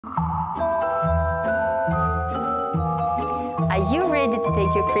to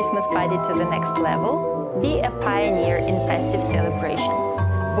take your Christmas party to the next level? Be a pioneer in festive celebrations.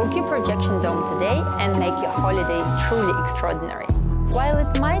 Book your projection dome today and make your holiday truly extraordinary. While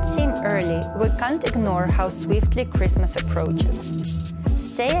it might seem early, we can't ignore how swiftly Christmas approaches.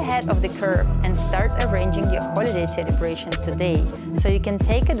 Stay ahead of the curve and start arranging your holiday celebration today so you can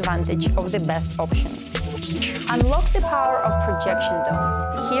take advantage of the best options. Unlock the power of projection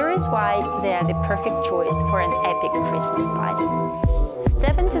domes. Here is why they are the perfect choice for an epic Christmas party.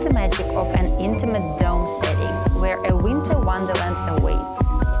 Step into the magic of an intimate dome setting where a winter wonderland awaits.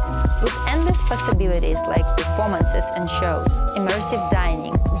 With endless possibilities like performances and shows, immersive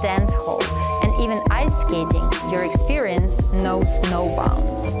dining, dance hall, and even ice skating, your experience knows no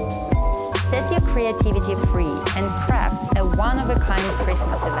bounds. Set your creativity free and craft a one-of-a-kind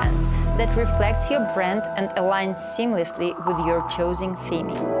Christmas event that reflects your brand and aligns seamlessly with your chosen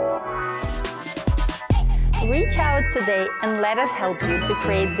theming. Reach out today and let us help you to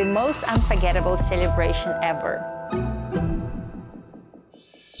create the most unforgettable celebration ever.